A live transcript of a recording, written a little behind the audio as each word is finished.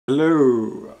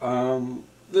Hello,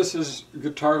 this is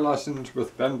Guitar Lessons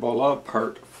with Benbola,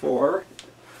 part 4.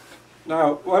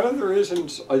 Now, one of the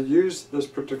reasons I use this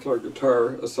particular guitar,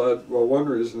 one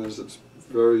reason is it's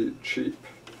very cheap.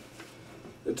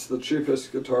 It's the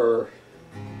cheapest guitar.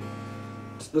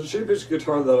 It's the cheapest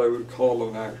guitar that I would call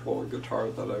an actual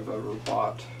guitar that I've ever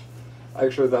bought.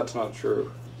 Actually, that's not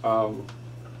true.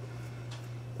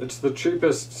 It's the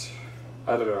cheapest,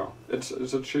 I don't know, it's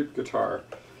a cheap guitar.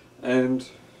 And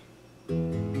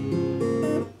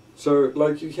so,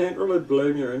 like, you can't really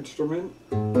blame your instrument.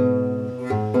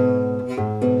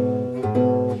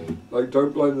 Like,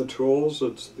 don't blame the tools,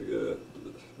 it's the...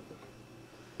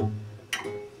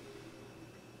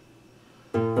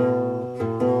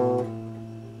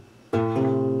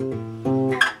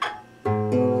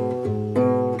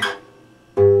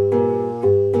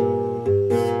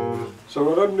 So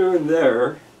what I'm doing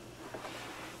there,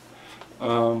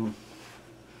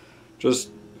 just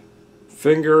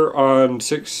finger on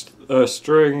 6th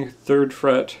string, 3rd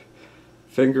fret,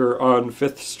 finger on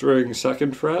 5th string,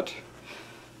 2nd fret,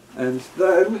 and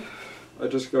then I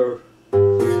just go.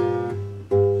 And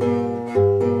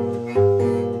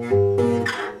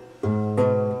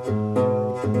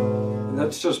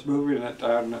that's just moving it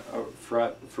down a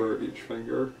fret for each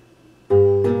finger.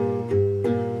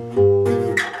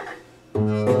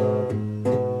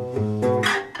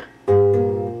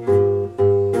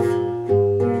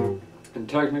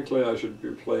 Technically, I should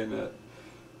be playing it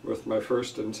with my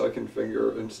 1st and 2nd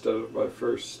finger instead of my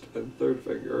 1st and 3rd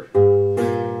finger.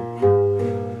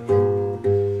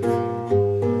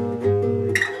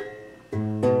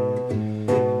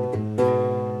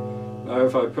 Now,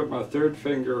 if I put my 3rd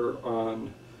finger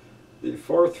on the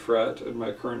 4th fret in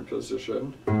my current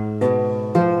position,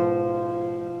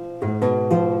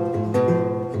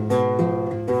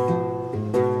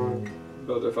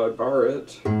 but if I bar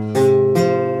it,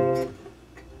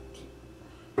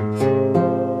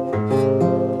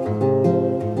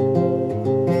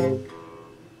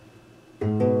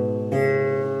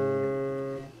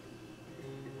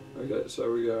 okay,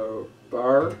 so we go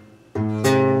bar,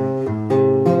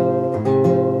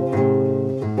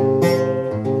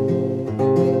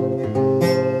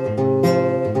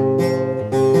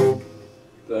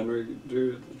 then we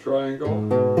do the triangle,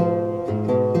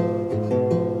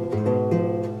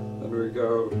 then we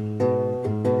go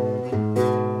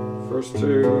 1st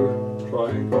 2,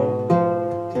 triangle,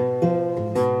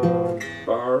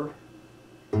 bar,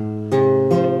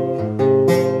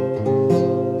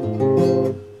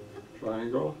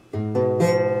 triangle.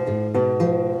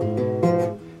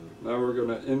 Now we're going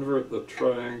to invert the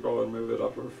triangle and move it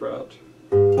up a fret.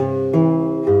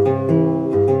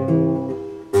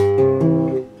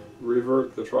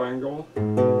 Revert the triangle.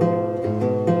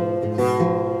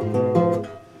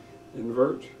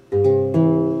 Invert.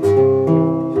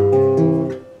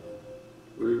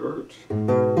 Revert.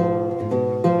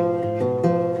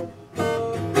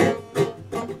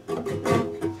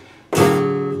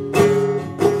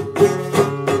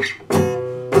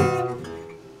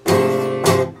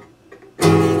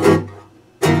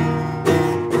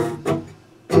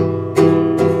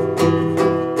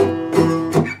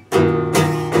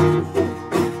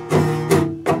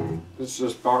 It's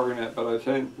just barring it, but I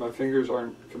think my fingers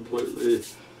aren't completely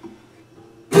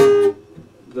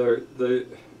there.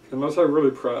 Unless I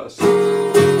really press,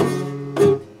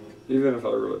 even if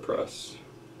I really press,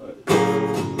 I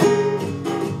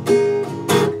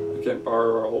can't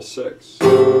bar all 6.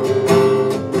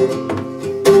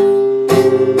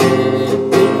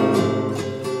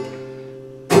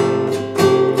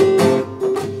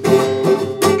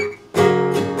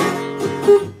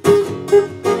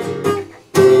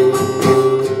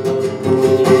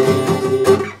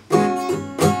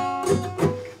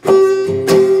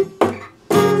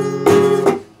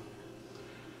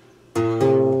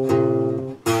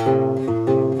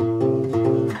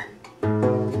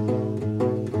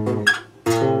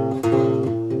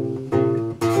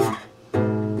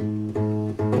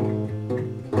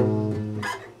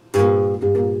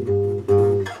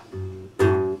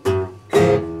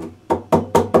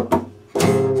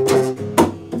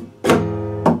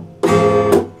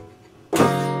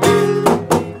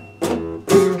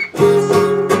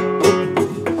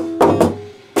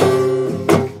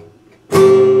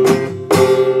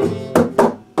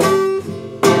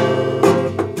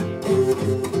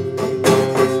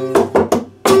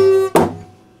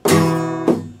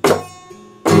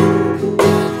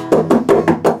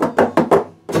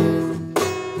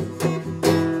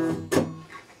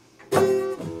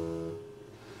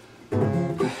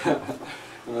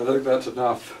 I think that's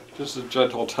enough. Just a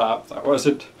gentle tap. That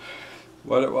wasn't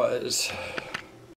what it was.